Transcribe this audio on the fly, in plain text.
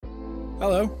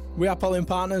Hello, we are Pollen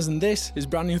Partners and this is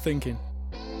Brand New Thinking.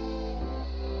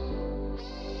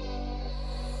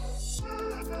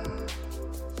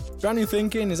 Brand New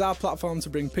Thinking is our platform to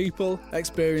bring people,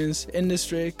 experience,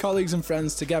 industry, colleagues and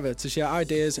friends together to share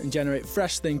ideas and generate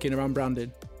fresh thinking around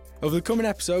branding. Over the coming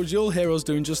episodes, you'll hear us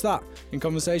doing just that, in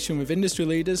conversation with industry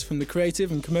leaders from the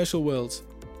creative and commercial worlds.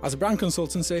 As a brand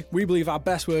consultancy, we believe our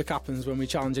best work happens when we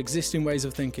challenge existing ways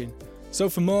of thinking. So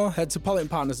for more, head to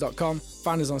pollenpartners.com,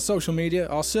 find us on social media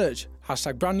or search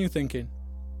 #BrandNewThinking.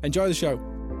 Enjoy the show.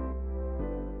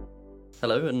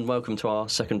 Hello and welcome to our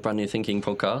second Brand New Thinking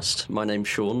podcast. My name's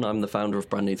Sean, I'm the founder of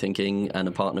Brand New Thinking and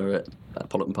a partner at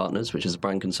Pollen Partners, which is a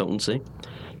brand consultancy.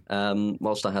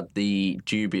 Whilst I had the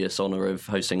dubious honour of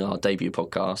hosting our debut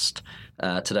podcast,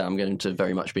 today I'm going to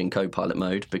very much be in co-pilot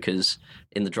mode because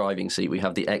in the driving seat we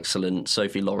have the excellent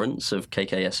Sophie Lawrence of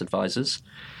KKS Advisors.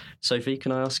 Sophie,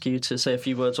 can I ask you to say a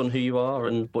few words on who you are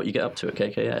and what you get up to at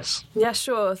KKS? Yeah,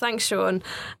 sure. Thanks, Sean.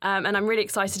 And I'm really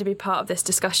excited to be part of this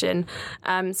discussion.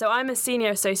 So I'm a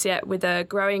senior associate with a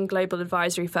growing global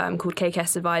advisory firm called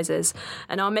KKS Advisors,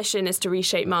 and our mission is to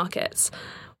reshape markets.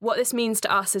 What this means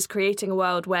to us is creating a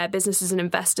world where businesses and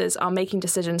investors are making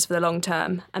decisions for the long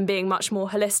term and being much more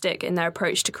holistic in their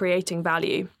approach to creating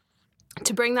value.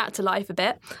 To bring that to life a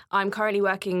bit, I'm currently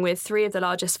working with 3 of the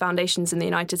largest foundations in the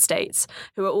United States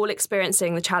who are all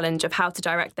experiencing the challenge of how to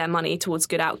direct their money towards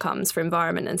good outcomes for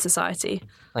environment and society.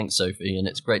 Thanks, Sophie, and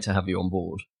it's great to have you on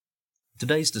board.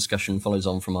 Today's discussion follows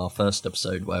on from our first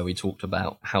episode where we talked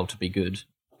about how to be good,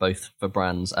 both for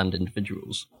brands and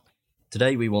individuals.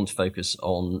 Today we want to focus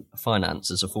on finance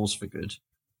as a force for good,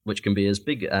 which can be as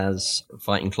big as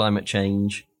fighting climate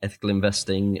change, ethical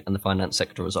investing, and the finance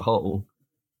sector as a whole,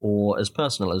 or as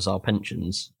personal as our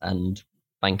pensions and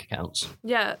bank accounts.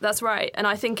 Yeah, that's right. And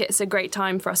I think it's a great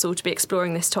time for us all to be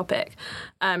exploring this topic.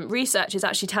 Research is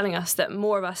actually telling us that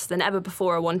more of us than ever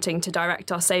before are wanting to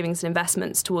direct our savings and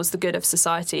investments towards the good of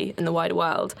society and the wider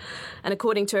world. And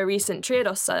according to a recent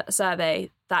Triodos survey,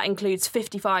 that includes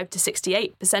 55 to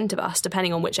 68% of us,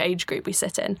 depending on which age group we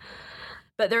sit in.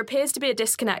 But there appears to be a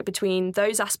disconnect between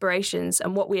those aspirations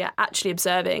and what we are actually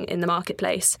observing in the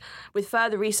marketplace, with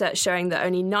further research showing that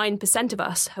only 9% of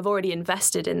us have already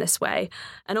invested in this way,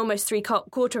 and almost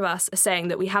 3/4 of us are saying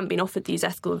that we haven't been offered these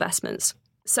ethical investments.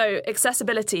 So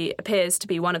accessibility appears to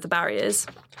be one of the barriers.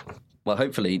 Well,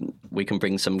 hopefully we can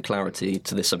bring some clarity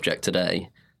to this subject today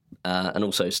and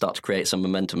also start to create some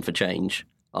momentum for change.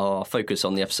 Our focus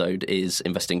on the episode is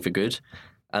investing for good.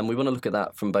 And we want to look at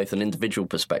that from both an individual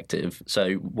perspective.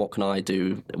 So what can I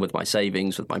do with my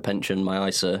savings, with my pension, my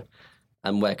ISA,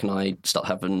 and where can I start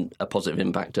having a positive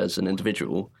impact as an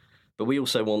individual? But we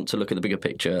also want to look at the bigger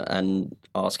picture and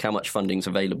ask how much funding is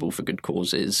available for good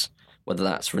causes, whether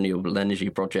that's renewable energy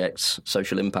projects,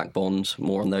 social impact bonds,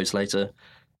 more on those later,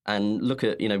 and look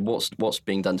at what's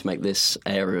being done to make this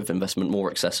area of investment more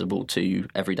accessible to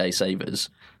everyday savers,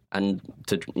 and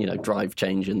to drive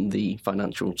change in the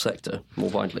financial sector more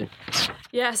widely.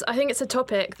 Yes, I think it's a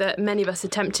topic that many of us are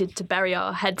tempted to bury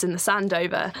our heads in the sand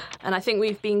over, and I think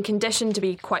we've been conditioned to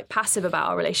be quite passive about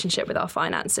our relationship with our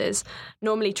finances,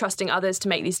 normally trusting others to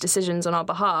make these decisions on our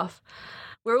behalf.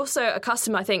 We're also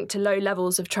accustomed, I think, to low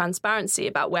levels of transparency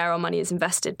about where our money is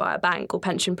invested by a bank or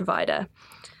pension provider.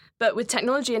 But with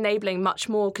technology enabling much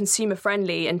more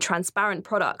consumer-friendly and transparent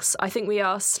products, I think we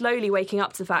are slowly waking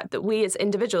up to the fact that we as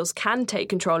individuals can take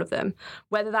control of them,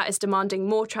 whether that is demanding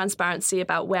more transparency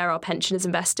about where our pension is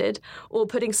invested or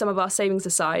putting some of our savings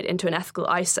aside into an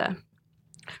ethical ISA.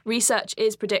 Research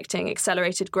is predicting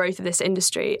accelerated growth of this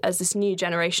industry as this new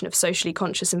generation of socially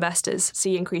conscious investors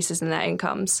see increases in their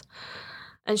incomes.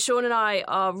 And Sean and I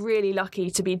are really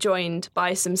lucky to be joined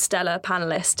by some stellar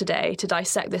panellists today to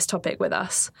dissect this topic with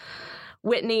us.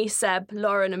 Whitney, Seb,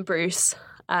 Lauren and Bruce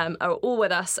are all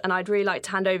with us, and I'd really like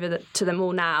to hand over to them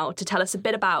all now to tell us a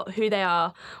bit about who they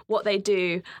are, what they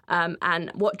do,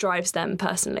 and what drives them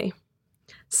personally.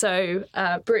 So,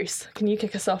 Bruce, can you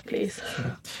kick us off, please?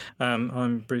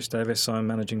 I'm Bruce Davis. I'm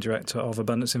Managing Director of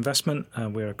Abundance Investment.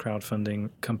 We're a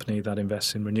crowdfunding company that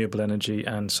invests in renewable energy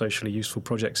and socially useful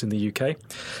projects in the UK.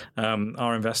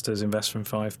 Our investors invest from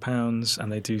 £5,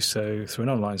 and they do so through an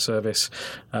online service,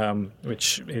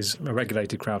 which is a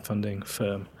regulated crowdfunding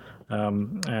firm.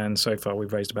 And so far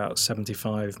we've raised about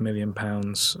 £75 million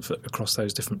across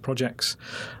those different projects.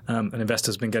 And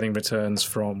investors have been getting returns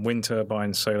from wind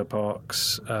turbines, solar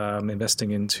parks,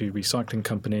 investing into recycling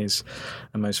companies,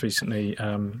 and most recently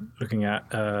looking at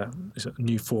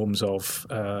new forms of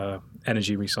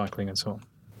energy recycling and so on.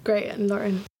 Great. And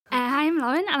Lauren? Hi, I'm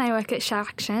Lauren and I work at Share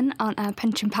Action on our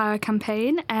Pension Power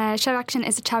campaign. Share Action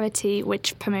is a charity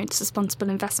which promotes responsible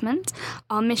investment.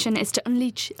 Our mission is to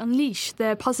unleash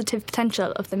the positive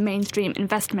potential of the mainstream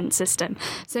investment system,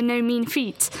 so no mean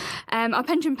feat. Our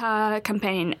Pension Power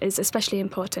campaign is especially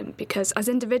important because as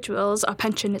individuals, our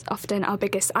pension is often our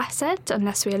biggest asset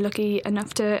unless we are lucky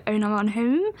enough to own our own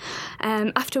home.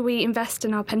 After we invest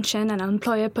in our pension and our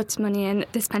employer puts money in,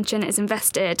 this pension is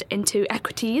invested into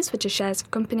equities, which are shares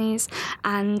of companies,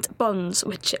 and bonds,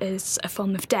 which is a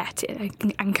form of debt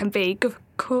and can be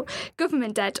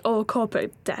government debt or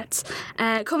corporate debt.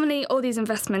 Commonly, all these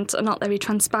investments are not very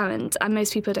transparent and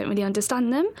most people don't really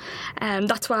understand them.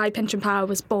 That's why Pension Power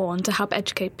was born, to help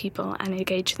educate people and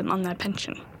engage them on their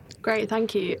pension. Great,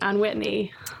 thank you. And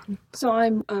Whitney? So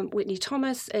I'm Whitney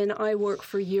Thomas, and I work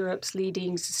for Europe's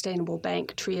leading sustainable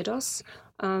bank, Triodos.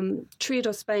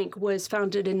 Triodos Bank was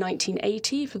founded in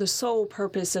 1980 for the sole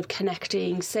purpose of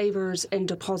connecting savers and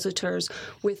depositors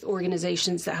with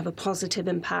organisations that have a positive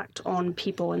impact on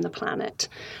people and the planet.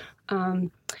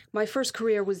 My first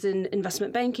career was in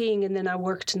investment banking, and then I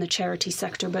worked in the charity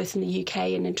sector, both in the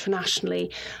UK and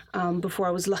internationally, before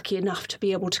I was lucky enough to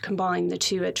be able to combine the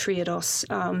two at Triodos.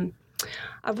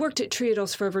 I've worked at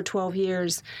Triodos for over 12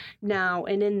 years now,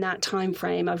 and in that time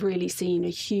frame, I've really seen a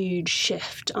huge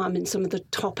shift in some of the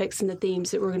topics and the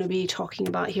themes that we're going to be talking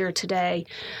about here today.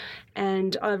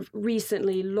 And I've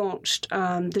recently launched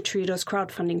the Triodos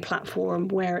crowdfunding platform,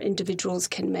 where individuals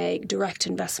can make direct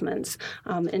investments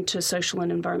into social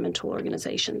and environmental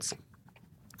organisations.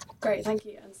 Great, thank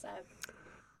you. And Seb?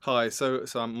 Hi, so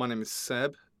my name is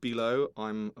Seb Bilo.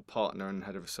 I'm a partner and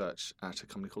head of research at a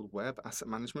company called Web Asset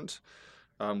Management.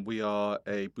 We are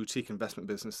a boutique investment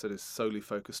business that is solely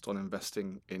focused on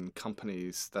investing in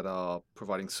companies that are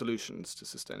providing solutions to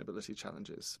sustainability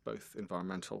challenges, both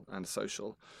environmental and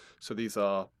social. So these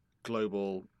are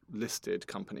global listed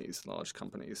companies, large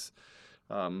companies.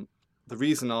 The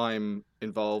reason I'm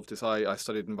involved is I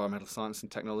studied environmental science and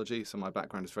technology, so my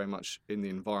background is very much in the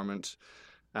environment.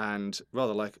 And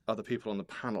rather like other people on the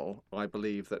panel, I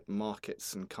believe that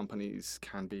markets and companies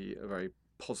can be a very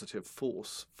positive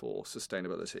force for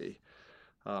sustainability.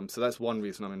 So that's one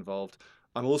reason I'm involved.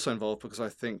 I'm also involved because I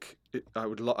think I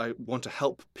want to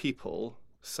help people,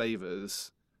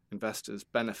 savers, investors,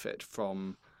 benefit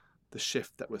from the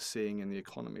shift that we're seeing in the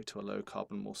economy to a low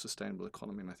carbon, more sustainable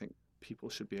economy. And I think people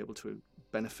should be able to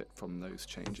benefit from those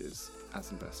changes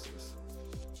as investors.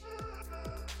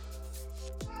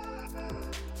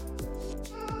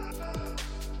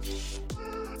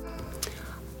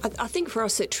 I think for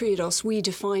us at Triodos, we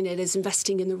define it as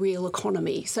investing in the real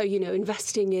economy. So,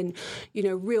 investing in,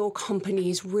 real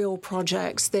companies, real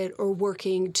projects that are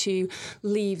working to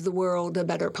leave the world a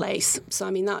better place.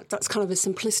 So, that's kind of a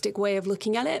simplistic way of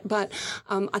looking at it. But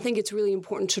I think it's really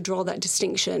important to draw that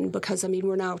distinction because,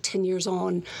 we're now 10 years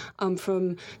on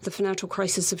from the financial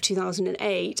crisis of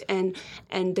 2008.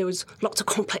 And there was lots of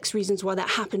complex reasons why that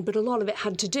happened. But a lot of it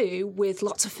had to do with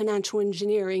lots of financial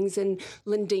engineerings and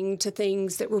lending to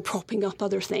things that were propping up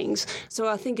other things. So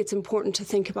I think it's important to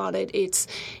think about it. It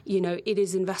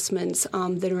is investments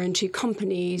that are into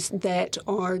companies that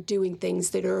are doing things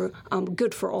that are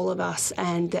good for all of us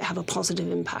and that have a positive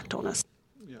impact on us.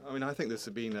 Yeah, I think there's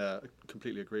been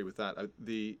completely agree with that.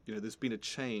 There's been a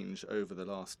change over the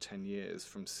last 10 years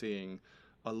from seeing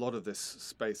a lot of this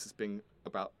space as being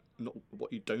about not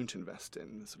what you don't invest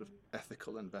in. The sort of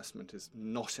ethical investment is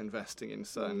not investing in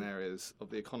certain areas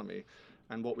of the economy.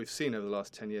 And what we've seen over the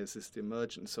last 10 years is the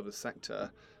emergence of a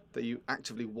sector that you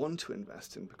actively want to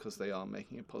invest in because they are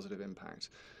making a positive impact.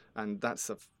 And that's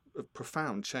a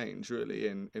profound change, really,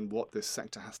 in what this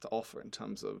sector has to offer in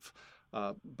terms of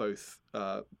both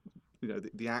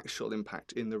the actual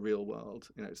impact in the real world.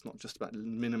 It's not just about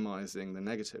minimizing the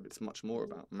negative, it's much more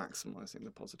about maximizing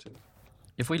the positive.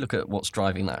 If we look at what's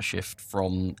driving that shift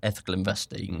from ethical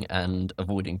investing and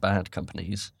avoiding bad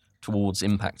companies towards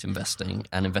impact investing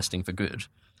and investing for good,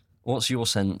 what's your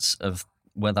sense of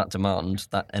where that demand,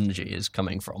 that energy is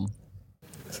coming from?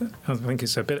 I think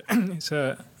it's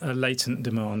a latent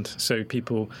demand. So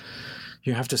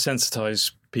you have to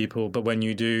sensitize people, but when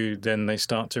you do, then they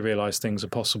start to realize things are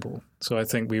possible. So I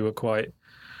think we were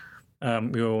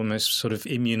almost sort of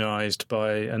immunized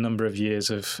by a number of years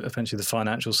of eventually the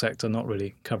financial sector not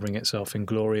really covering itself in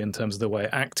glory in terms of the way it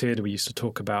acted. We used to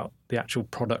talk about the actual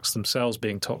products themselves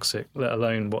being toxic, let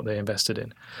alone what they invested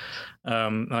in.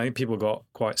 I think people got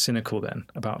quite cynical then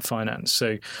about finance.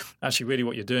 So actually really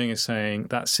what you're doing is saying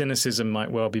that cynicism might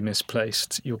well be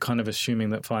misplaced. You're kind of assuming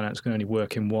that finance can only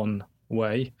work in one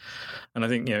way. And I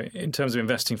think, in terms of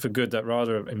investing for good, that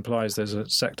rather implies there's a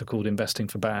sector called investing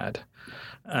for bad.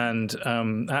 And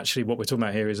actually what we're talking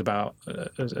about here is about,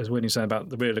 as Whitney said, about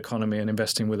the real economy and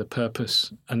investing with a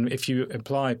purpose. And if you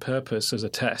apply purpose as a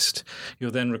test,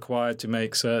 you're then required to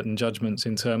make certain judgments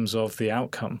in terms of the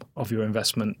outcome of your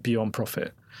investment beyond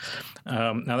profit.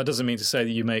 Now, that doesn't mean to say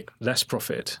that you make less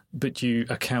profit, but you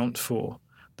account for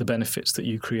the benefits that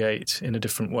you create in a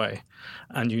different way.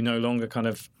 And you no longer kind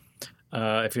of,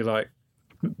 if you like,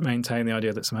 maintain the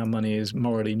idea that somehow money is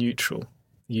morally neutral.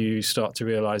 You start to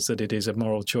realise that it is a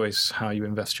moral choice how you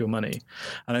invest your money.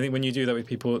 And I think when you do that with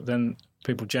people, then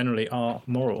people generally are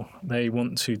moral. They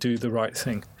want to do the right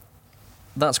thing.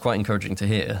 That's quite encouraging to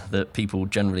hear, that people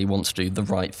generally want to do the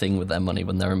right thing with their money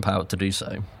when they're empowered to do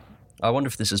so. I wonder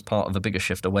if this is part of a bigger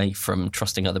shift away from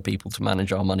trusting other people to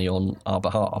manage our money on our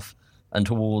behalf and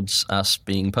towards us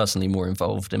being personally more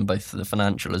involved in both the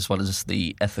financial as well as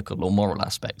the ethical or moral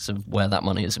aspects of where that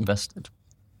money is invested.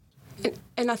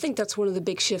 And I think that's one of the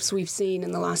big shifts we've seen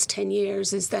in the last 10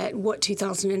 years is that what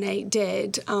 2008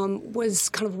 did was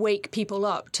kind of wake people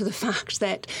up to the fact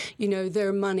that,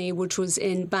 their money, which was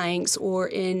in banks or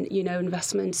in,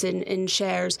 investments in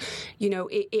shares,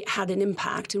 it had an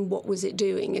impact, and what was it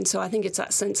doing? And so I think it's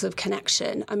that sense of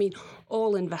connection. I mean,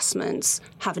 all investments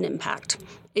have an impact.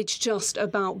 It's just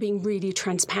about being really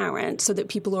transparent so that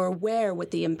people are aware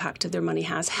what the impact of their money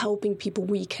has, helping people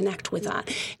reconnect with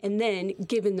that. And then,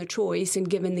 given the choice and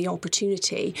given the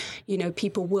opportunity,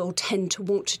 people will tend to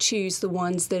want to choose the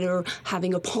ones that are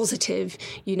having a positive,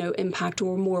 impact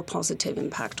or more positive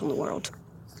impact on the world.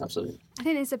 Absolutely. I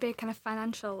think there's a big kind of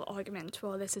financial argument to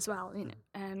all this as well.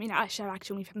 At Share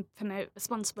Action, we promote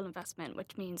responsible investment,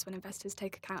 which means when investors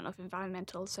take account of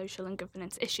environmental, social and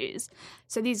governance issues.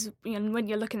 So these, when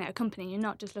you're looking at a company, you're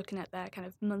not just looking at their kind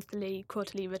of monthly,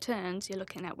 quarterly returns. You're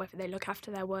looking at whether they look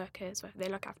after their workers, whether they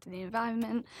look after the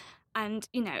environment. And,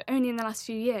 only in the last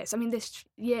few years, this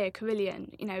year,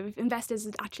 Carillion, if investors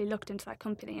had actually looked into that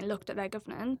company and looked at their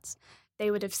governance, they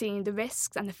would have seen the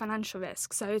risks and the financial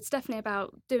risks. So it's definitely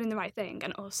about doing the right thing,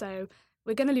 and also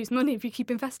we're going to lose money if we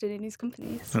keep investing in these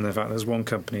companies. And in fact, there's one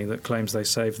company that claims they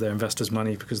saved their investors'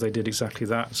 money because they did exactly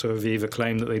that. So Aviva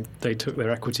claimed that they took their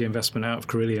equity investment out of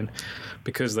Carillion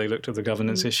because they looked at the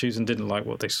governance issues and didn't like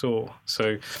what they saw.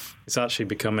 So it's actually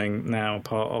becoming now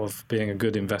part of being a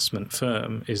good investment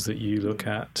firm is that you look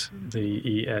at the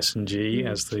ESG,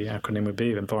 as the acronym would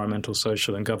be, environmental,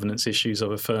 social and governance issues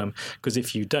of a firm. Because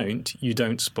if you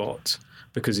don't spot,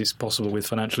 because it's possible with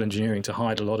financial engineering to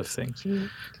hide a lot of things.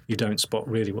 You don't spot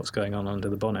really what's going on under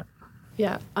the bonnet.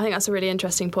 Yeah, I think that's a really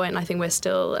interesting point, and I think we're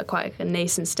still at quite a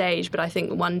nascent stage, but I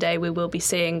think one day we will be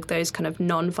seeing those kind of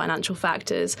non-financial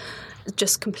factors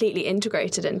just completely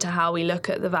integrated into how we look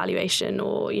at the valuation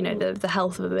or, the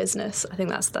health of a business. I think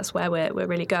that's where we're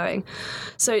really going.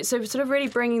 So sort of really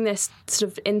bringing this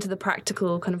sort of into the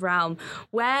practical kind of realm,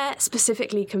 where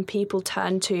specifically can people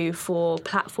turn to for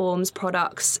platforms,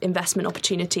 products, investment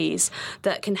opportunities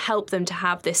that can help them to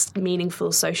have this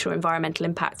meaningful social environmental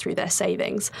impact through their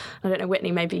savings? I don't know,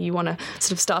 Whitney, maybe you want to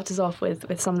sort of start us off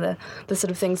with some of the sort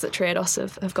of things that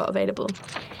Triodos have got available.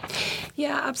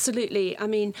 Yeah, absolutely. I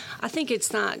mean, I think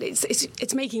it's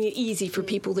making it easy for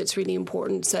people that's really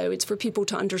important. So it's for people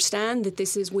to understand that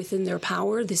this is within their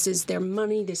power, this is their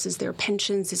money, this is their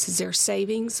pensions, this is their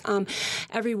savings.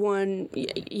 Everyone,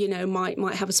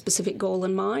 might have a specific goal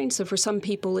in mind. So for some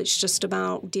people, it's just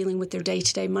about dealing with their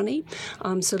day-to-day money.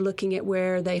 So looking at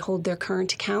where they hold their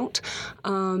current account.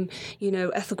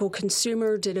 Ethical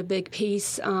Consumer did a big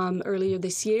piece earlier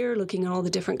this year, looking at all the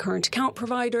different current account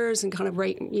providers and kind of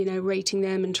rating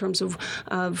them in terms of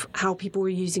how people were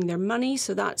using their money.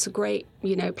 So that's a great,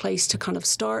 place to kind of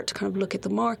start, to kind of look at the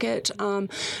market.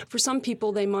 For some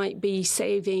people, they might be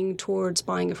saving towards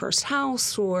buying a first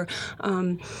house or,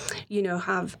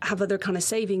 have other kind of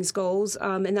savings goals.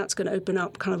 And that's going to open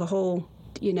up kind of a whole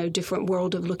different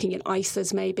world of looking at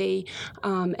ISAs maybe,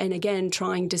 and again,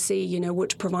 trying to see,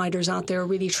 which providers out there are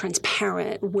really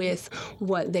transparent with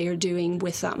what they are doing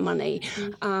with that money.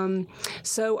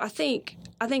 So I think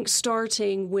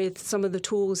starting with some of the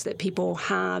tools that people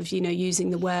have,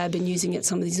 using the web and using it,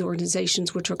 some of these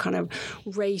organizations which are kind of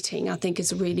rating, I think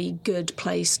is a really good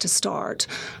place to start.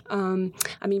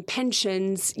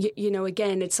 Pensions,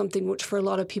 again, it's something which for a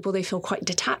lot of people they feel quite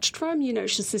detached from.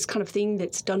 It's just this kind of thing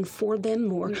that's done for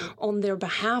them or on their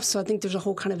behalf. So I think there's a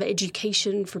whole kind of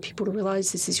education for people to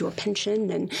realize this is your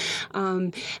pension,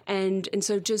 and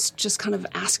so just kind of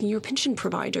asking your pension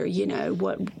provider,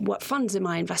 what funds am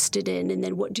I invested in, and then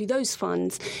in? What do those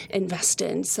funds invest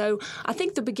in? So I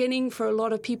think the beginning for a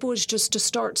lot of people is just to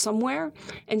start somewhere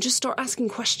and just start asking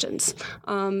questions.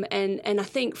 And I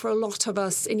think for a lot of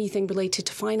us, anything related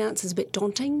to finance is a bit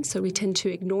daunting, so we tend to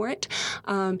ignore it.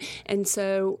 And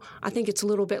so I think it's a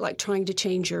little bit like trying to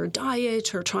change your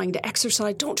diet or trying to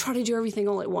exercise. Don't try to do everything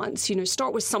all at once.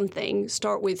 Start with something.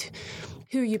 Start with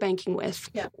who are you banking with,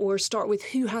 or start with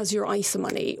who has your ISA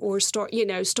money, or start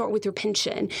with your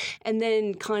pension, and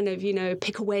then kind of,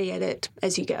 pick away at it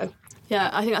as you go. Yeah,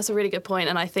 I think that's a really good point.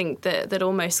 And I think that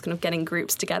almost kind of getting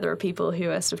groups together of people who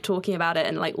are sort of talking about it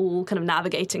and like all kind of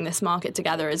navigating this market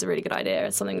together is a really good idea.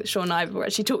 It's something that Sean and I have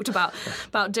actually talked about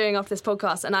doing after this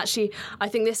podcast. And actually, I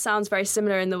think this sounds very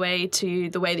similar in the way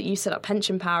that you set up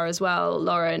Pension Power as well,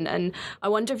 Lauren. And I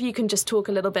wonder if you can just talk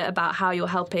a little bit about how you're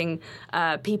helping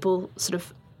people sort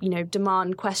of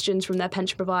demand questions from their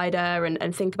pension provider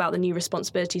and think about the new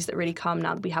responsibilities that really come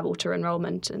now that we have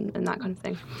auto-enrolment and that kind of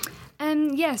thing.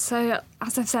 So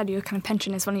as I've said, your kind of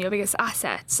pension is one of your biggest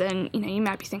assets, and you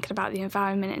might be thinking about the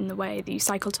environment in the way that you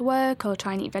cycle to work, or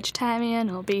try and eat vegetarian,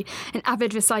 or be an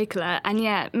avid recycler. And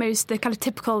yet, the kind of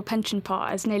typical pension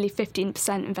pot is nearly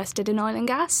 15% invested in oil and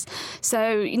gas.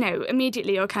 So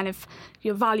immediately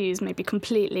your values may be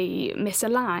completely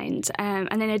misaligned. And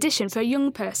in addition, for a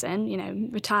young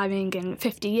person, retiring in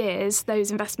 50 years,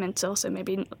 those investments also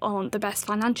maybe aren't the best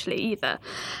financially either.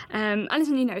 And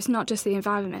it's not just the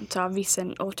environment. Our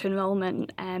recent auto-enrolment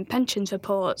pensions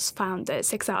reports found that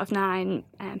 6 out of 9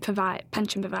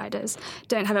 pension providers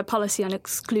don't have a policy on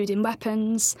excluding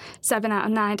weapons, 7 out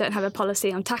of 9 don't have a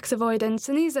policy on tax avoidance,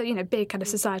 and these are, big kind of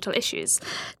societal issues.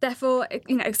 Therefore,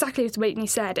 exactly as Whitney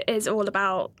said, it is all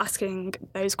about asking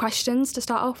those questions to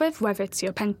start off with, whether it's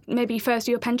maybe first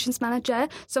your pensions manager,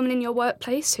 someone in your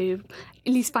workplace who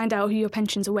at least find out who your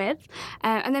pensions are with.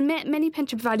 And then many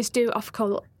pension providers do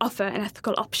offer an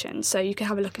ethical option, so you can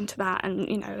have a look into that and,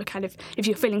 kind of, if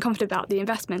you're feeling confident about the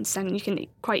investments, then you can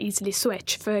quite easily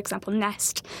switch. For example,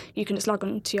 Nest, you can just log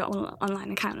on to your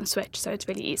online account and switch, so it's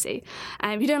really easy.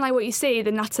 If you don't like what you see,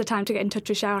 then that's the time to get in touch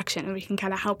with Share Action, and we can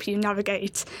kind of help you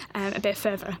navigate a bit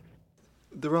further.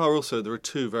 There are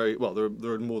two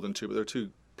there are more than two, but there are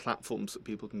two platforms that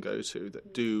people can go to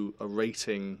that do a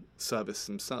rating service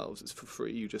themselves. It's for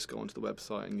free. You just go onto the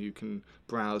website and you can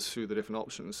browse through the different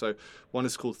options. So one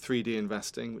is called 3D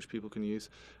Investing, which people can use,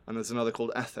 and there's another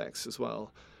called Ethics as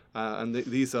well. And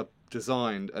these are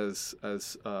designed as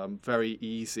very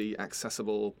easy,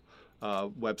 accessible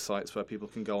websites where people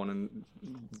can go on and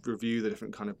review the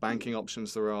different kind of banking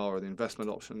options there are, or the investment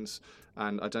options,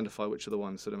 and identify which are the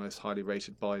ones that are most highly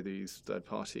rated by these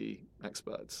third-party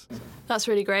experts. That's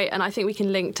really great, and I think we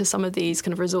can link to some of these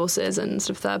kind of resources and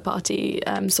sort of third-party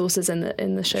sources in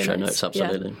the show notes.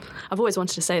 Absolutely. Yeah. I've always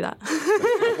wanted to say that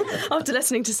after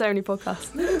listening to so many podcasts.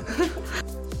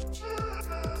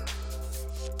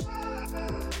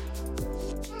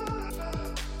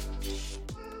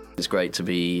 It's great to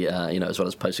be, as well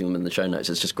as posting them in the show notes,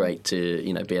 it's just great to,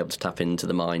 be able to tap into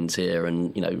the minds here.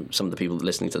 And, some of the people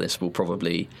listening to this will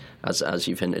probably, as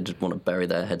you've hinted, want to bury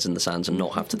their heads in the sands and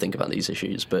not have to think about these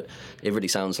issues. But it really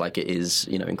sounds like it is,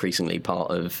 increasingly part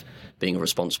of being a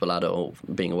responsible adult,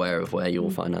 being aware of where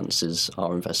your finances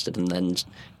are invested, and then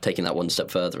taking that one step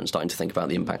further and starting to think about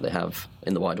the impact they have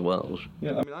in the wider world.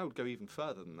 Yeah, I would go even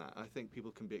further than that. I think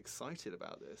people can be excited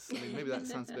about this. Maybe that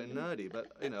sounds a bit nerdy, but,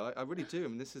 I really do.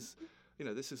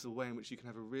 This is a way in which you can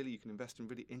invest in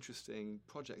really interesting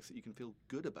projects that you can feel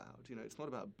good about. It's not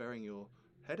about burying your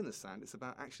head in the sand. It's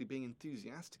about actually being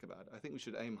enthusiastic about it. I think we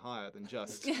should aim higher than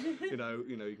just, you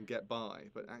can get by,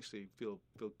 but actually feel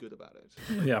good about it.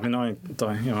 Yeah,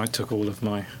 I took all of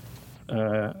my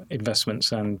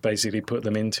investments and basically put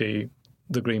them into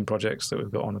the green projects that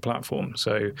we've got on the platform.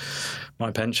 So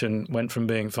my pension went from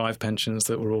being 5 pensions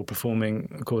that were all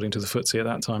performing according to the FTSE at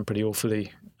that time pretty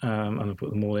awfully, and I put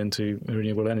them all into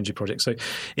renewable energy projects. So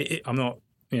I'm not,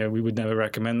 we would never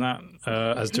recommend that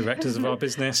as directors of our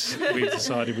business. We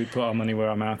decided we'd put our money where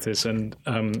our mouth is, and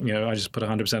I just put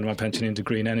 100% of my pension into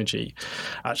green energy.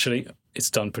 Actually, it's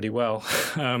done pretty well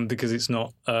because it's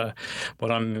not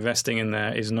what I'm investing in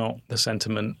there is not the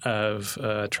sentiment of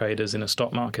traders in a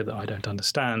stock market that I don't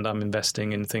understand. I'm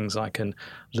investing in things I can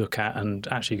look at and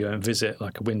actually go and visit,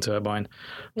 like a wind turbine.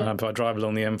 Yeah. If I drive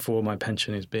along the M4, my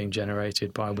pension is being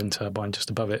generated by a wind turbine just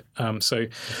above it. So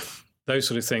those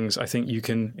sort of things, I think you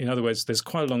can, in other words, there's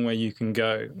quite a long way you can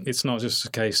go. It's not just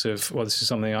a case of, well, this is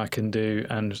something I can do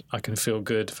and I can feel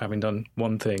good for having done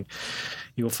one thing.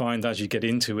 You'll find as you get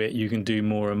into it, you can do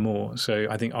more and more. So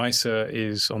I think ISA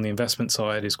is, on the investment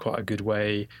side, is quite a good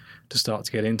way to start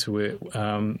to get into it.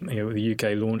 The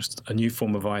UK launched a new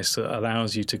form of ICE that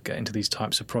allows you to get into these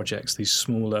types of projects, these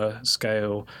smaller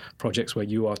scale projects where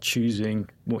you are choosing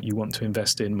what you want to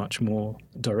invest in much more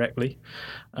directly.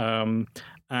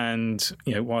 And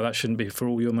while that shouldn't be for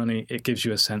all your money, it gives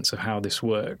you a sense of how this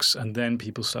works. And then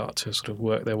people start to sort of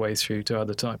work their way through to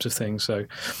other types of things. So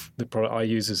the product I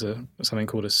use is something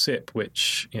called a SIP,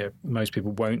 which most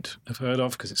people won't have heard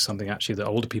of because it's something actually that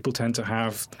older people tend to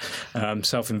have.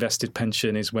 Self-invested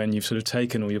pension is when you've sort of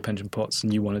taken all your pension pots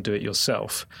and you want to do it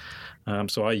yourself.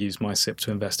 So I use my SIP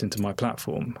to invest into my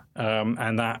platform.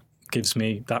 And that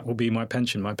will be my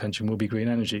pension. My pension will be green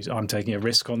energies. I'm taking a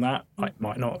risk on that. I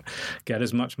might not get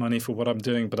as much money for what I'm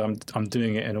doing, but I'm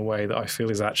doing it in a way that I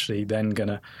feel is actually then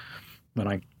gonna, when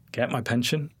I get my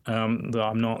pension, that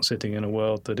I'm not sitting in a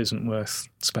world that isn't worth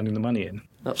spending the money in.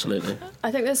 Absolutely.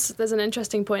 I think there's an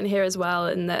interesting point here as well,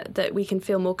 in that we can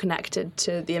feel more connected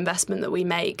to the investment that we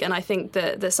make. And I think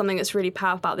that there's something that's really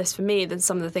powerful about this for me, that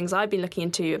some of the things I've been looking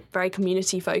into are very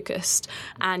community focused,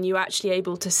 and you're actually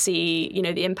able to see,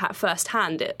 the impact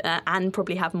firsthand, and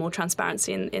probably have more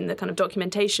transparency in the kind of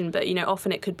documentation. But,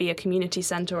 often it could be a community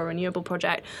centre or a renewable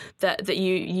project that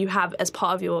you have as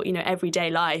part of your,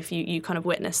 everyday life. You kind of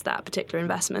witness that particular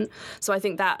investment. So I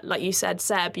think that, like you said,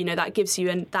 Seb, that gives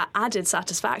you that added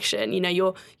satisfaction.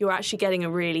 You're actually getting a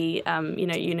really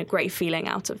great feeling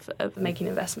out of making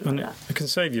an investment like that. It can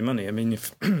save you money. I mean,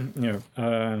 if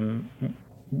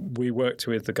we worked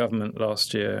with the government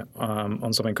last year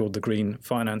on something called the Green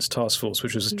Finance Task Force,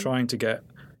 which was trying to get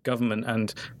government,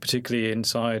 and particularly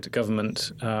inside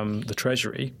government, the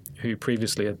Treasury, who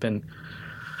previously had been,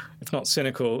 if not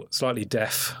cynical, slightly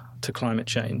deaf to climate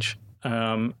change.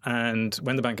 And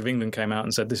when the Bank of England came out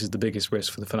and said this is the biggest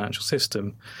risk for the financial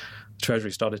system, the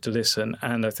Treasury started to listen.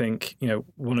 And I think,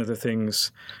 one of the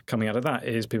things coming out of that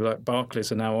is people like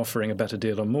Barclays are now offering a better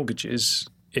deal on mortgages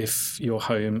if your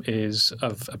home is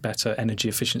of a better energy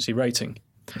efficiency rating,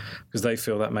 because they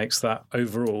feel that makes that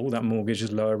overall, that mortgage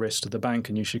is lower risk to the bank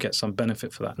and you should get some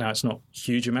benefit for that. Now, it's not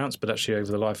huge amounts, but actually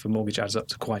over the life of a mortgage adds up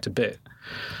to quite a bit.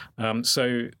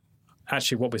 So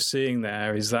actually what we're seeing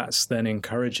there is that's then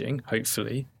encouraging,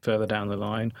 hopefully, further down the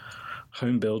line,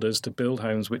 home builders to build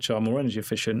homes which are more energy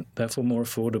efficient, therefore more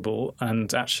affordable,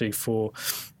 and actually for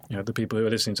the people who are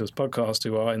listening to this podcast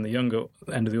who are in the younger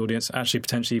end of the audience, actually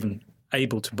potentially even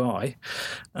able to buy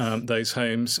those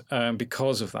homes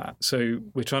because of that. So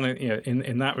we're trying to,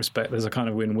 in that respect, there's a kind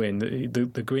of win-win.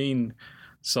 The green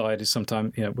side is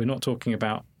sometimes, we're not talking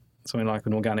about something like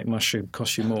an organic mushroom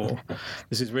costs you more.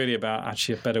 This is really about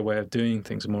actually a better way of doing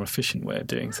things, a more efficient way of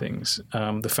doing things.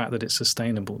 The fact that it's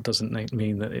sustainable doesn't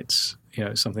mean that it's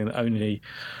something that only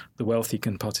the wealthy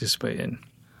can participate in.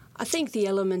 I think the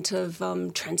element of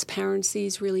transparency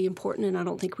is really important, and I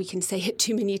don't think we can say it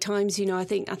too many times. I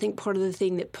think part of the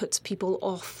thing that puts people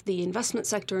off the investment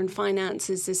sector and finance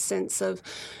is this sense of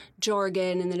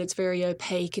jargon, and that it's very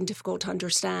opaque and difficult to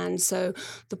understand. So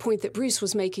the point that Bruce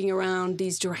was making around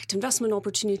these direct investment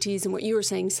opportunities, and what you were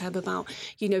saying, Seb, about,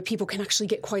 people can actually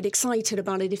get quite excited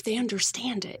about it if they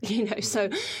understand it, So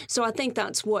I think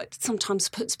that's what sometimes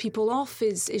puts people off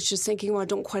is just thinking, well, I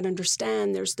don't quite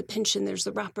understand. There's the pension, there's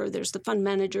the wrapper, there's the fund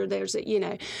manager, there's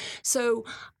it, So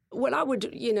what I would,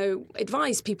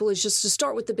 advise people is just to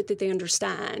start with the bit that they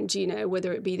understand,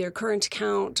 whether it be their current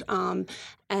account.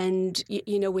 And,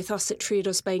 with us at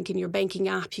Triodos Bank in your banking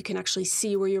app, you can actually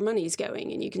see where your money is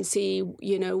going, and you can see,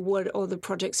 what are the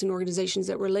projects and organizations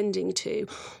that we're lending to.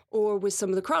 Or with some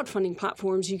of the crowdfunding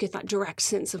platforms, you get that direct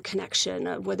sense of connection,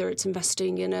 whether it's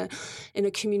investing in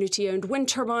a community-owned wind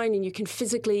turbine, and you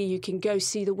can go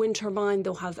see the wind turbine.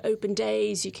 They'll have open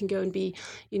days. You can go and be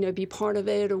part of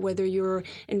it. Or whether you're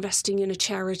investing in a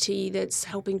charity that's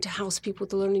helping to house people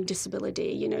with a learning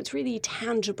disability. It's really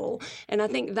tangible. And I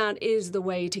think that is the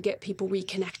way to get people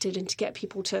reconnected and to get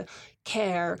people to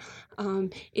care,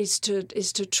 is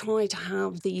to try to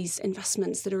have these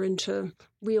investments that are into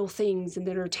real things and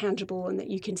that are tangible and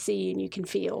that you can see and you can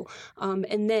feel.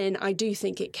 And then I do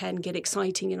think it can get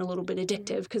exciting and a little bit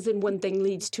addictive, because then one thing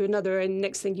leads to another, and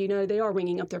next thing you know, they are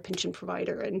ringing up their pension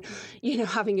provider and,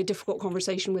 having a difficult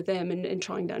conversation with them and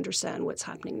trying to understand what's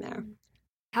happening there.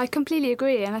 I completely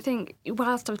agree, and I think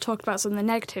whilst I've talked about some of the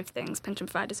negative things pension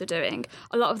providers are doing,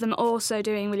 a lot of them are also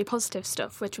doing really positive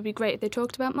stuff, which would be great if they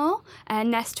talked about more.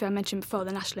 Nest, who I mentioned before,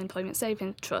 the National Employment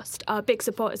Savings Trust, are big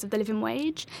supporters of the living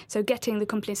wage, so getting the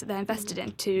companies that they're invested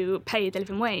in to pay the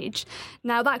living wage.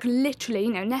 Now, that could literally,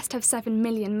 Nest have 7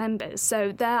 million members,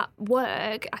 so their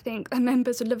work, I think the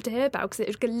members would love to hear about, because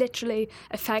it could literally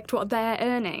affect what they're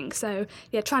earning. So,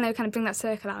 trying to kind of bring that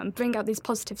circle out and bring out these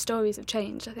positive stories of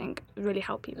change, I think, really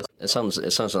help help people. It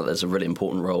sounds like there's a really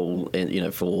important role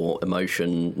in, for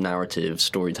emotion, narrative,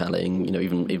 storytelling.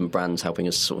 Even brands helping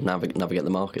us sort of navigate the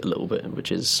market a little bit,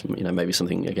 which is maybe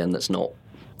something again that's not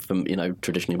from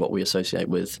traditionally what we associate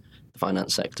with the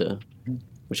finance sector,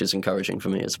 which is encouraging for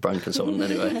me as a brand consultant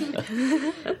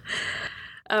anyway.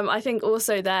 I think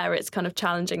also there it's kind of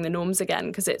challenging the norms again,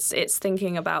 because it's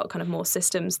thinking about kind of more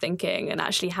systems thinking and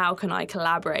actually how can I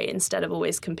collaborate instead of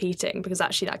always competing, because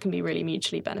actually that can be really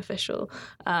mutually beneficial,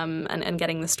 and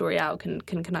getting the story out can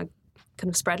kind of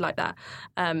spread like that.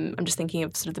 I'm just thinking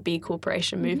of sort of the B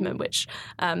Corporation movement, which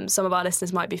some of our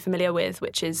listeners might be familiar with,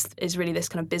 which is really this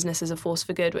kind of business as a force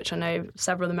for good, which I know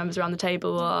several of the members around the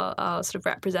table are sort of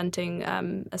representing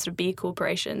as sort of B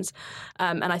Corporations.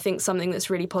 And I think something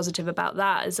that's really positive about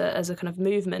that as a kind of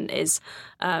movement is,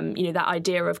 that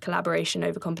idea of collaboration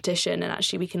over competition, and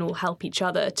actually we can all help each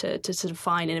other to sort of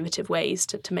find innovative ways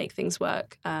to make things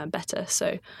work better.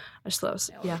 So I just thought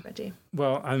it was ready.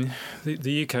 Well,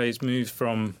 the UK has moved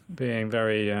from being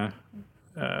very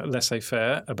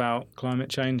laissez-faire about climate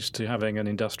change to having an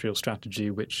industrial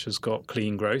strategy which has got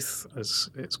clean growth, as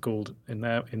it's called in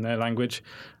their language,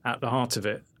 at the heart of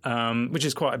it, which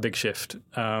is quite a big shift.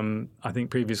 I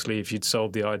think previously, if you'd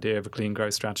sold the idea of a clean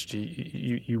growth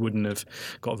strategy, you wouldn't have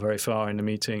got very far in the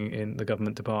meeting in the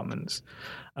government departments.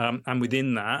 And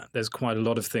within that, there's quite a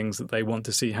lot of things that they want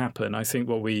to see happen. I think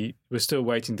we're still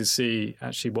waiting to see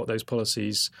actually what those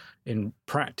policies in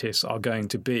practice are going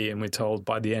to be. And we're told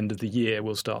by the end of the year,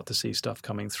 we'll start to see stuff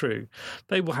coming through.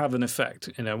 They will have an effect.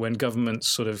 When governments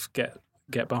sort of get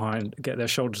their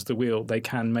shoulders to the wheel, they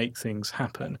can make things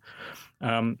happen.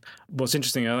 What's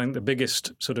interesting, I think the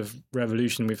biggest sort of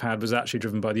revolution we've had was actually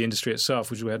driven by the industry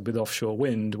itself, which we had with offshore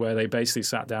wind, where they basically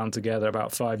sat down together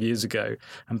about 5 years ago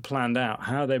and planned out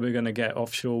how they were going to get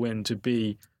offshore wind to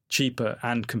be cheaper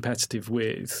and competitive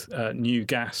with new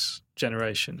gas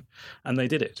generation. And they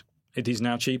did it. It is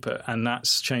now cheaper, and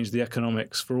that's changed the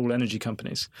economics for all energy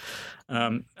companies.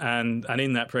 And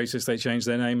in that process, they changed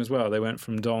their name as well. They went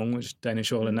from Dong, which is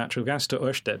Danish oil and natural gas, to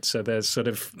Ørsted. So there's sort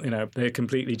of, they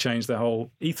completely changed their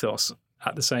whole ethos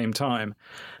at the same time.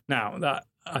 Now, that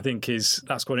I think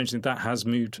that's quite interesting. That has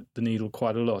moved the needle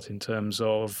quite a lot in terms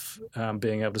of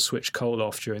being able to switch coal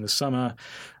off during the summer,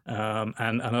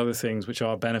 and other things which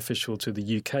are beneficial to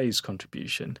the UK's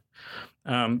contribution.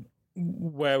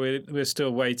 Where we're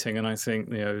still waiting, and I think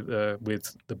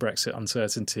with the Brexit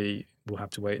uncertainty, we'll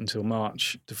have to wait until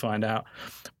March to find out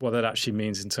what that actually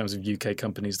means in terms of UK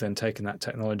companies then taking that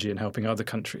technology and helping other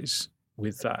countries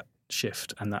with that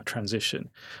shift and that transition.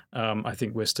 I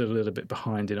think we're still a little bit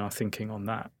behind in our thinking on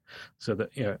that. So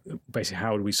that basically,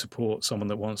 how do we support someone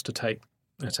that wants to take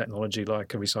a technology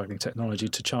like a recycling technology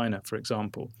to China, for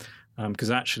example?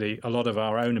 Because actually, a lot of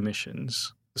our own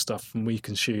emissions, the stuff we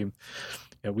consume,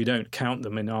 we don't count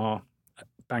them in our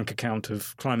bank account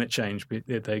of climate change.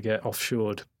 They get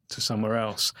offshored to somewhere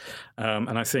else.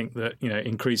 And I think that,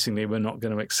 increasingly we're not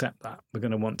going to accept that. We're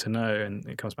going to want to know, and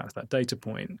it comes back to that data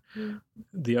point,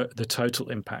 the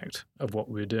total impact of what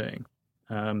we're doing.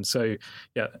 I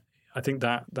think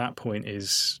that point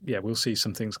is, we'll see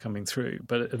some things coming through.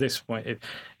 But at this point,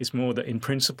 it's more that in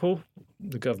principle,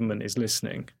 the government is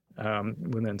listening.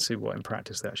 We'll then see what in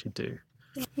practice they actually do.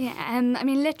 Yeah,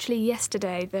 literally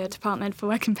yesterday, the Department for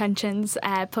Work and Pensions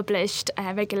published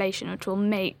a regulation which will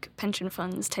make pension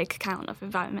funds take account of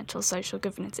environmental, social,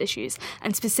 governance issues,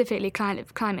 and specifically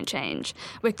climate change,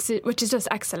 which is just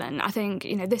excellent. I think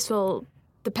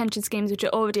the pension schemes which are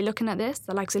already looking at this,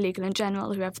 the likes of Legal &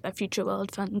 General, who have their Future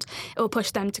World Fund, it will push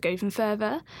them to go even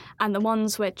further. And the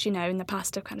ones which, in the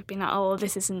past have kind of been like,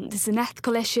 this is an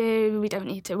ethical issue, we don't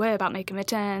need to worry about making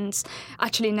returns.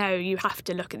 Actually, no, you have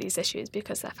to look at these issues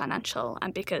because they're financial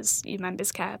and because your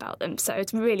members care about them. So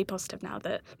it's really positive now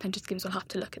that pension schemes will have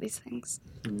to look at these things.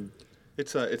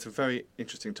 It's a very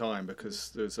interesting time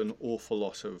because there's an awful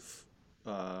lot of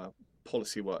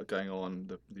policy work going on.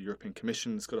 The European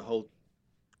Commission's got a whole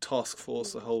task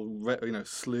force, a whole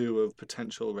slew of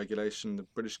potential regulation. The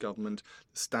British government,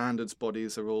 the standards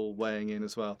bodies are all weighing in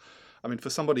as well. I mean, for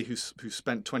somebody who's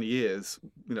spent 20 years,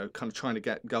 kind of trying to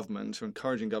get government or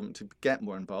encouraging government to get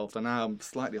more involved, and now I'm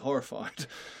slightly horrified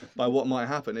by what might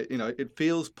happen. It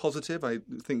feels positive. I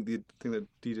think the thing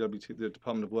that DWT, the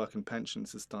Department of Work and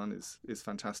Pensions, has done is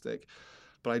fantastic,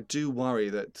 but I do worry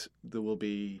that there will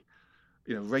be.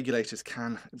 Regulation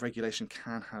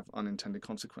can have unintended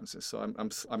consequences. So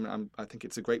I think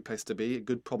it's a great place to be, a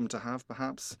good problem to have,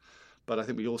 perhaps. But I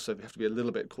think we also have to be a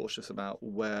little bit cautious about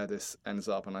where this ends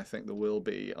up. And I think there will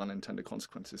be unintended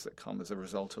consequences that come as a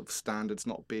result of standards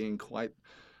not being quite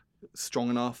strong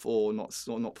enough or not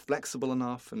flexible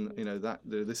enough, and that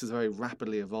this is a very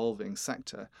rapidly evolving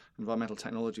sector. Environmental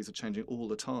technologies are changing all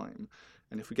the time,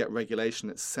 and if we get regulation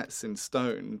that sets in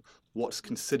stone what's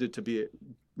considered to be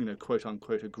quote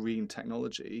unquote a green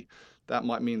technology, that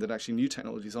might mean that actually new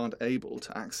technologies aren't able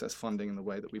to access funding in the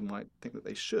way that we might think that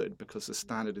they should, because the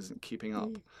standard isn't keeping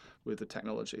up with the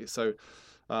technology. So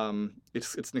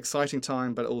it's an exciting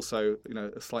time, but also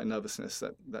a slight nervousness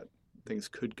that things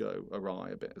could go awry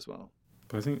a bit as well.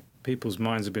 But I think people's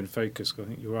minds have been focused. I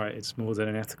think you're right. It's more than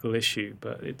an ethical issue,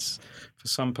 but it's for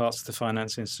some parts of the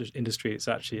finance industry, it's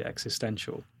actually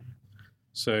existential.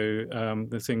 So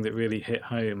the thing that really hit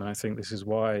home, and I think this is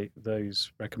why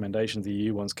those recommendations, the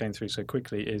EU ones, came through so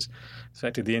quickly, is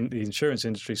effectively the insurance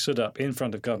industry stood up in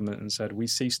front of government and said, we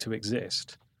cease to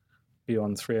exist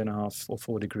beyond 3.5 or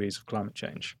 4 degrees of climate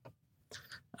change.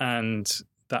 And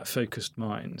that focused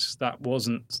minds. That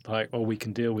wasn't like, oh, we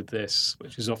can deal with this,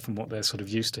 which is often what they're sort of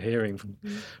used to hearing from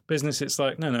business. It's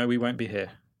like, no, we won't be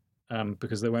here.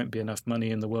 Because there won't be enough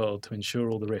money in the world to insure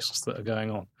all the risks that are going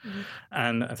on.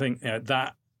 And I think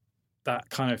that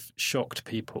kind of shocked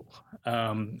people.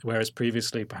 Whereas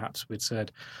previously, perhaps we'd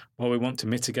said, well, we want to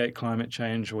mitigate climate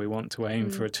change, or we want to aim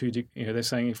for a 2 degree. They're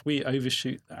saying if we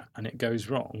overshoot that and it goes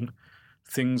wrong,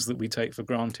 things that we take for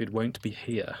granted won't be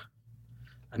here.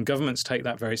 And governments take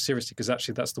that very seriously, because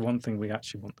actually that's the one thing we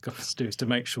actually want the governments to do, is to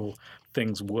make sure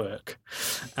things work.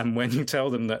 And when you tell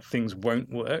them that things won't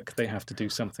work, they have to do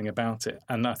something about it.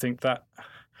 And I think that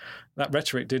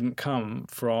rhetoric didn't come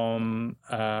from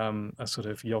a sort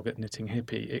of yogurt knitting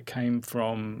hippie. It came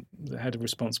from the head of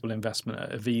responsible investment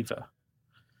at Aviva.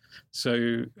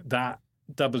 So that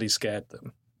doubly scared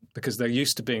them, because they're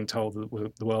used to being told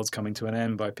that the world's coming to an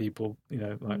end by people,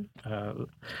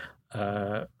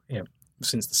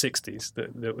 since the 60s,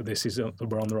 that this is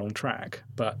we're on the wrong track.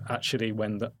 But actually,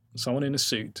 when someone in a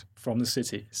suit from the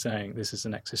city is saying this is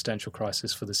an existential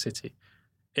crisis for the city,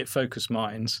 it focused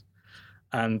minds,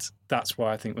 and that's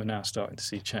why I think we're now starting to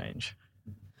see change.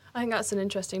 I think that's an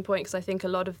interesting point, because I think a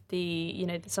lot of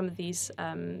some of these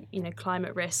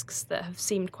climate risks that have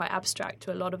seemed quite abstract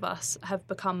to a lot of us have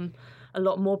become a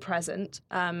lot more present.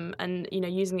 And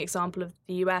using the example of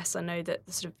the US, I know that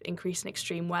the sort of increase in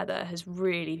extreme weather has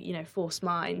really forced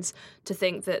minds to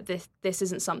think that this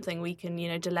isn't something we can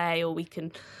delay, or we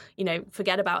can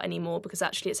forget about anymore, because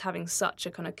actually it's having such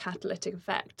a kind of catalytic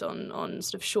effect on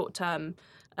sort of short term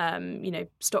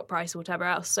stock price or whatever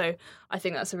else. So I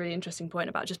think that's a really interesting point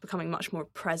about just becoming much more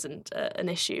present an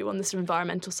issue on this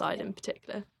environmental side in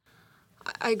particular.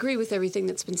 I agree with everything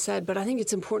that's been said, but I think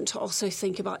it's important to also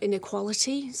think about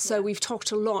inequality. So we've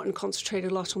talked a lot and concentrated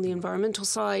a lot on the environmental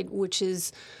side, which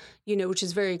is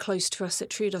very close to us at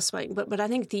Triodos Bank. But I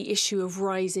think the issue of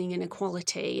rising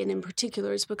inequality, and in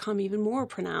particular, has become even more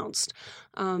pronounced,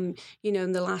 in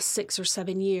the last 6 or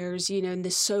 7 years, in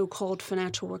this so-called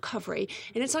financial recovery.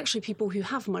 And it's actually people who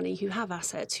have money, who have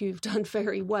assets, who've done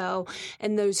very well,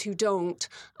 and those who don't,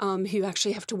 who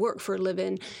actually have to work for a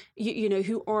living,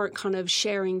 who aren't kind of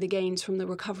sharing the gains from the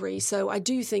recovery. So I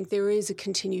do think there is a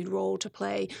continued role to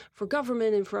play for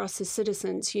government and for us as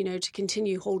citizens, to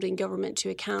continue holding government to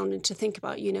account, and to think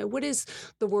about, what is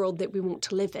the world that we want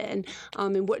to live in,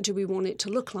 and what do we want it to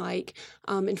look like?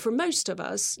 And for most of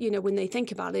us, when they think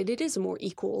about it, it is a more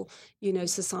equal,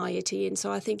 society. And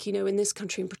so I think, in this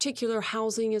country in particular,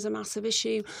 housing is a massive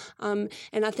issue. And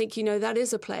I think, that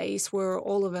is a place where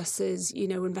all of us as,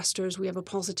 investors, we have a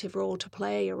positive role to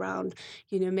play around,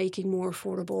 making more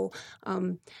affordable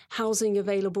housing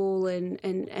available, and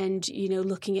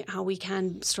looking at how we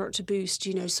can start to boost,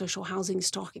 social housing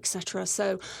stock, etc.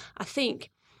 So I think,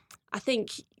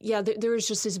 there is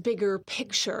just this bigger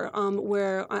picture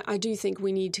where I do think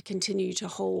we need to continue to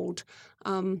hold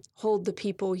the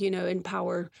people, in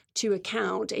power to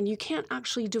account. And you can't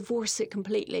actually divorce it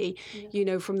completely,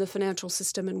 from the financial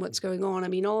system and what's going on. I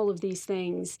mean, all of these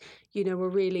things, are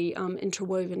really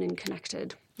interwoven and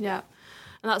connected. Yeah.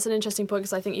 And that's an interesting point,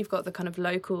 because I think you've got the kind of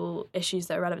local issues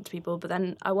that are relevant to people. But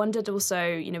then I wondered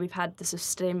also, we've had the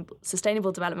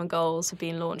sustainable development goals have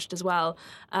been launched as well.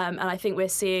 And I think we're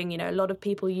seeing, a lot of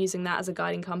people using that as a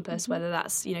guiding compass, whether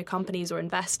that's, companies or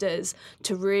investors,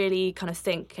 to really kind of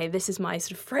think, okay, this is my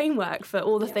sort of framework for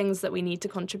all the things that we need to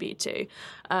contribute to.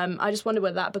 I just wonder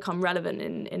whether that become relevant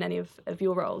in any of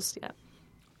your roles. Yeah.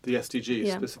 The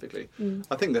SDGs specifically.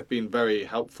 I think they've been very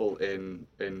helpful in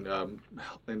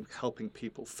helping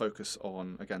people focus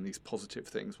on, again, these positive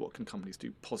things. What can companies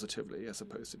do positively as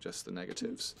opposed to just the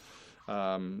negatives?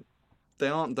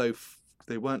 They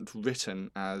weren't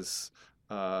written as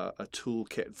a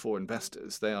toolkit for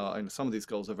investors. They are, and some of these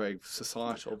goals are very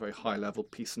societal, very high level,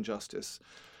 peace and justice.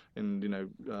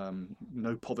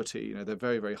 no poverty. They're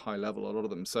very, very high level, a lot of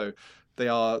them. So they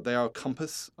are a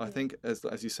compass, I think,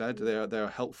 as you said. They're a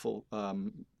helpful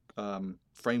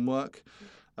framework.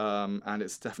 And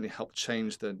it's definitely helped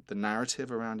change the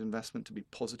narrative around investment to be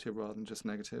positive rather than just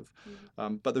negative.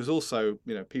 But there's also,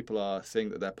 people are seeing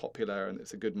that they're popular and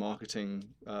it's a good marketing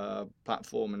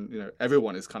platform, and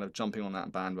everyone is kind of jumping on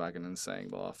that bandwagon and saying,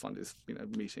 well, our fund is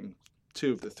meeting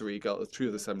 2 of the 3 goals, 2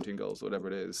 of the 17 goals, whatever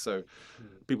it is. So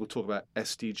people talk about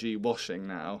SDG washing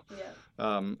now.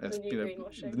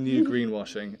 Greenwashing. The new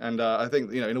greenwashing. And I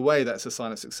think, in a way, that's a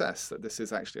sign of success, that this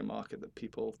is actually a market that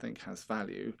people think has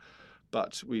value.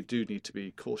 But we do need to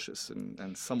be cautious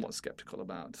and somewhat skeptical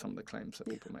about some of the claims that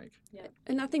people make. Yeah.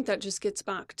 And I think that just gets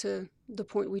back to the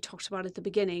point we talked about at the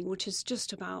beginning, which is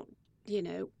just about,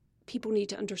 people need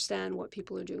to understand what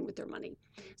people are doing with their money.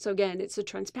 So again, it's a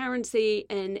transparency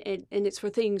and it's for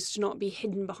things to not be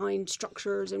hidden behind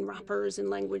structures and wrappers and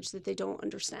language that they don't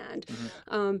understand.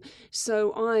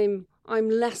 So I'm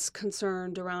less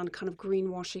concerned around kind of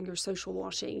greenwashing or social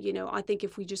washing. I think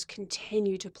if we just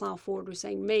continue to plow forward with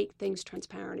saying, make things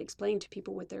transparent, explain to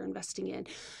people what they're investing in,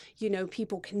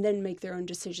 people can then make their own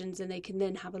decisions and they can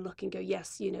then have a look and go,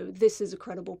 yes, this is a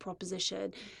credible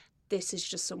proposition. This is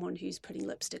just someone who's putting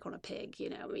lipstick on a pig,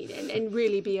 and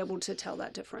really be able to tell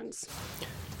that difference.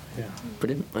 Yeah.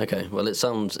 Brilliant. Okay. Well, it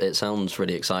sounds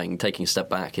really exciting. Taking a step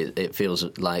back, it feels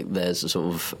like there's a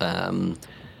sort of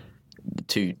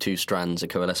two strands are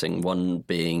coalescing. One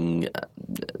being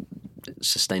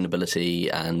sustainability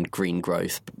and green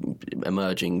growth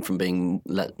emerging from being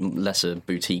lesser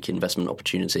boutique investment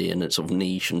opportunity and it's sort of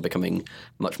niche and becoming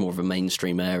much more of a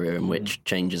mainstream area in which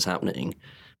change is happening.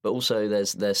 But also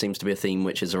there seems to be a theme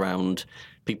which is around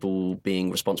people being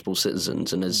responsible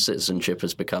citizens, and as citizenship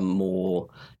has become more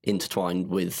intertwined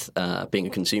with being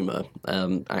a consumer,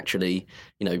 actually,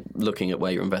 looking at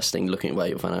where you're investing, looking at where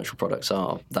your financial products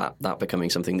are, that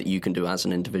becoming something that you can do as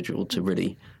an individual to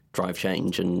really drive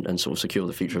change and sort of secure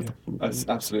the future. That's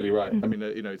absolutely right. I mean,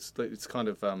 it's kind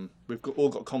of we've all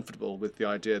got comfortable with the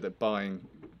idea that buying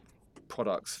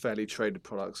products, fairly traded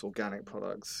products, organic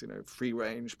products, free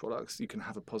range products, you can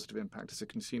have a positive impact as a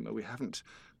consumer. We haven't,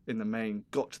 in the main,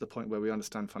 got to the point where we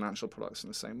understand financial products in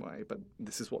the same way, but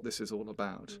this is what this is all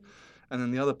about. And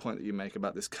then the other point that you make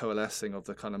about this coalescing of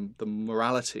the kind of the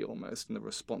morality almost and the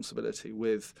responsibility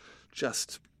with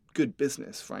just good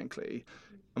business, frankly.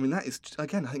 I mean, that is,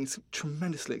 again, I think it's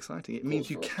tremendously exciting. It means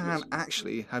you can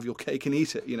actually have your cake and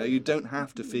eat it. You don't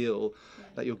have to feel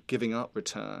that you're giving up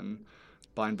return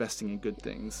by investing in good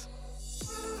things.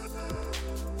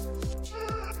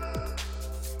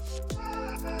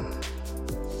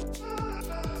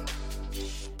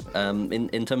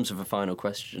 In terms of a final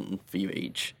question for you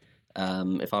each,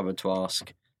 if I were to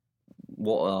ask,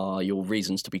 what are your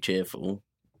reasons to be cheerful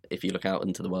if you look out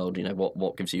into the world?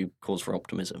 What gives you cause for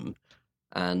optimism?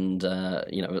 And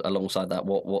alongside that,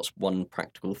 what's one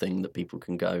practical thing that people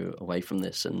can go away from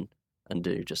this and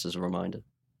do, just as a reminder?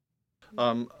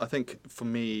 I think for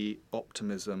me,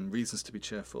 optimism, reasons to be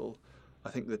cheerful. I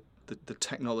think that the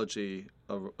technology,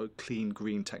 a clean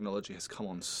green technology, has come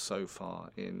on so far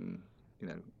in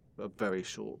a very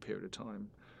short period of time,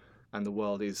 and the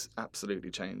world is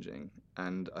absolutely changing.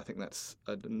 And I think that's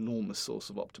an enormous source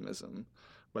of optimism.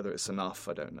 Whether it's enough,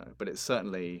 I don't know, but it's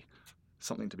certainly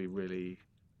something to be really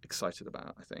excited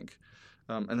about, I think.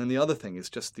 And then the other thing is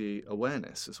just the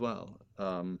awareness as well.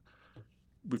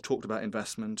 We've talked about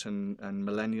investment and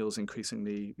millennials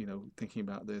increasingly, thinking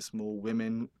about this. More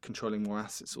women controlling more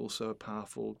assets, also a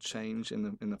powerful change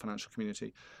in the financial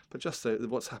community. But just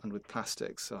what's happened with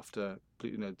plastics after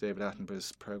David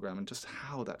Attenborough's program, and just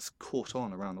how that's caught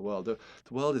on around the world. The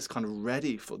world is kind of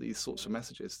ready for these sorts of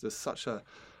messages.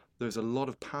 There's a lot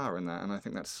of power in that, and I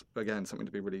think that's again something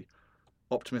to be really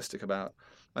optimistic about.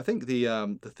 I think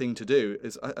the thing to do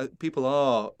is people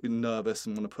are nervous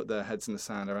and want to put their heads in the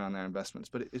sand around their investments,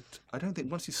 but I don't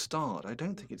think once you start, I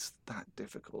don't think it's that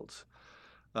difficult.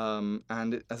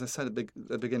 And as I said at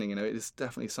the beginning, it is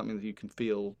definitely something that you can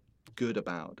feel good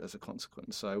about as a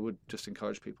consequence. So I would just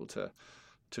encourage people to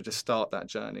just start that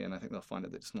journey, and I think they'll find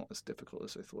that it's not as difficult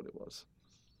as they thought it was.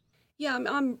 Yeah,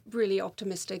 I'm really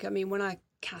optimistic. I mean, when I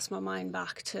cast my mind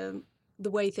back to the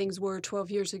way things were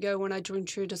 12 years ago when I joined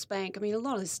Triodos Bank, I mean, a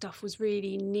lot of this stuff was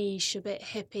really niche, a bit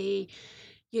hippie.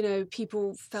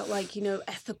 People felt like,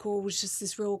 ethical was just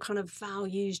this real kind of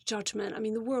values judgment. I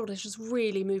mean, the world has just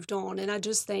really moved on. And I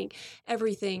just think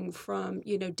everything from,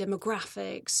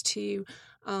 demographics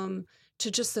to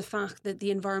to just the fact that the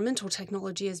environmental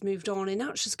technology has moved on, and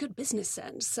now it's just good business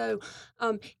sense. So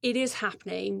it is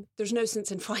happening. There's no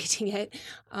sense in fighting it.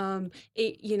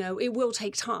 It will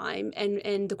take time,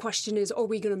 and the question is, are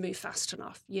we going to move fast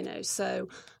enough? So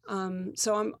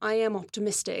I am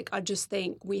optimistic. I just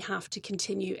think we have to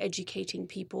continue educating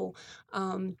people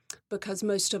because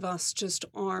most of us just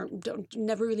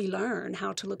never really learn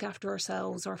how to look after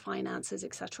ourselves, our finances,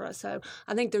 etc. So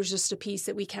I think there's just a piece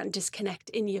that we can't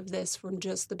disconnect any of this from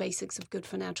just the basics of good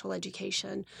financial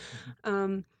education.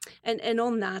 And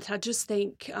on that, I just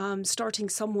think starting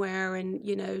somewhere and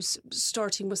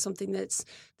starting with something that's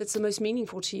the most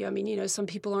meaningful to you. I mean, some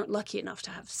people aren't lucky enough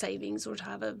to have savings or to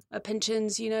have a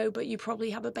pensions, but you probably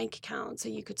have a bank account, so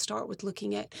you could start with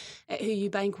looking at who you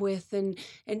bank with and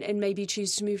maybe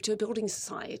choose to move to a building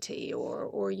society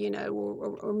or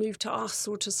move to us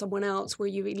or to someone else where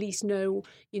you at least know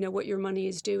what your money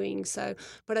is doing. So,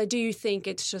 but I do think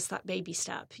it's just that baby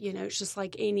step. It's just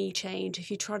like any change.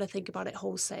 If you try to think about it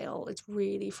wholesale, it's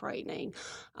really frightening.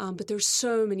 But there's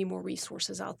so many more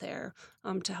resources out there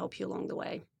to help you along the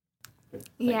way.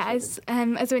 Yeah, as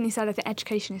Winnie said, I think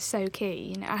education is so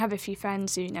key. I have a few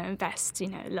friends who invest, a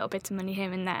little bit of money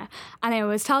here and there, and I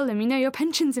always tell them, your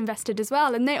pension's invested as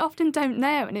well, and they often don't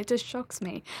know, and it just shocks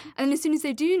me. And then as soon as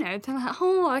they do know, they're like,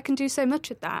 oh, I can do so much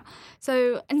with that.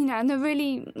 So, and they're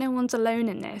really, no one's alone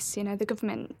in this. The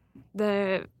government,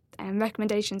 the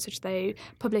recommendations which they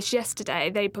published yesterday,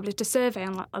 they published a survey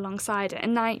alongside it,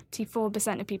 and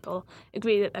 94% of people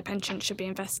agree that their pension should be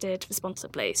invested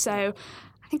responsibly. So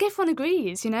I think everyone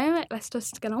agrees, let's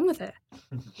just get on with it.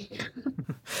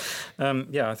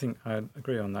 I think I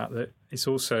agree on that. That it's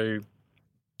also,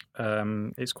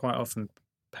 it's quite often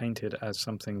painted as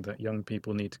something that young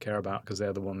people need to care about because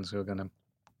they're the ones who are going to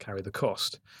carry the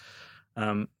cost.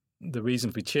 The reason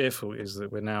to be cheerful is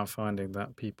that we're now finding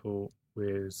that people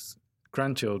with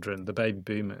grandchildren, the baby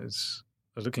boomers,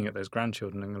 are looking at those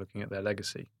grandchildren and looking at their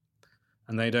legacy.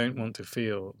 And they don't want to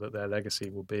feel that their legacy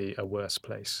will be a worse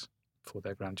place for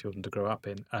their grandchildren to grow up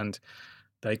in. And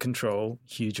they control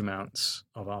huge amounts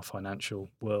of our financial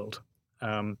world.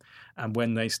 And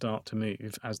when they start to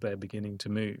move, as they're beginning to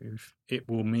move, it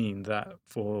will mean that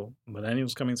for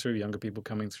millennials coming through, younger people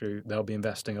coming through, they'll be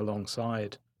investing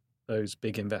alongside those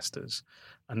big investors,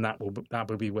 and that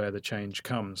will be where the change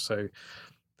comes. So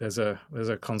there's a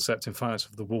concept in finance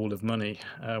of the wall of money,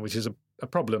 which is a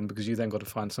problem because you then got to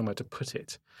find somewhere to put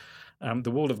it.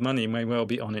 The wall of money may well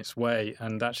be on its way,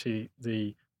 and actually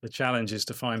the challenge is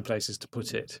to find places to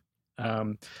put it.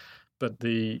 But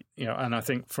and I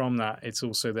think from that, it's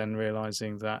also then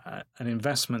realizing that an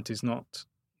investment is not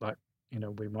like,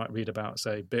 we might read about,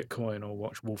 say, Bitcoin or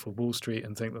watch Wolf of Wall Street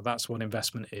and think that that's what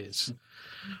investment is.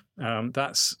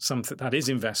 That's something that is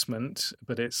investment,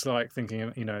 but it's like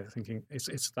thinking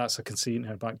it's that's a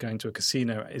casino. Like going to a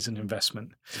casino is an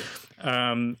investment.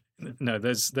 No,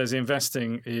 there's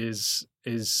investing is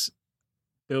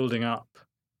building up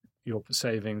your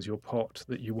savings, your pot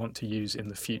that you want to use in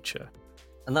the future.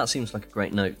 And that seems like a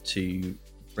great note to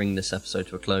bring this episode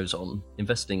to a close on.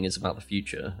 Investing is about the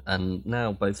future, and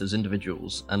now both as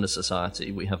individuals and as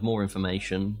society we have more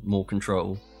information, more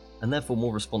control, and therefore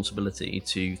more responsibility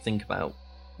to think about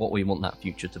what we want that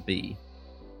future to be.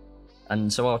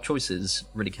 And so our choices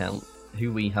really count.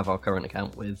 Who we have our current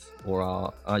account with, or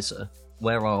our ISA,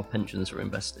 where our pensions are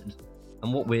invested,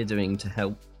 and what we're doing to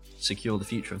help secure the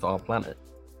future of our planet.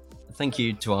 Thank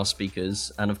you to our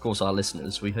speakers and of course our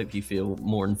listeners. We hope you feel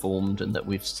more informed and that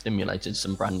we've stimulated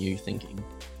some brand new thinking.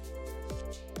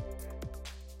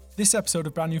 This episode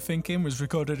of Brand New Thinking was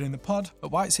recorded in the pod at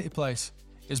White City Place.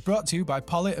 It was brought to you by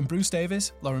Polly and Bruce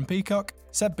Davis, Lauren Peacock,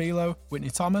 Seb Below, Whitney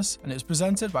Thomas, and it was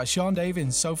presented by Sean Davey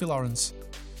and Sophie Lawrence.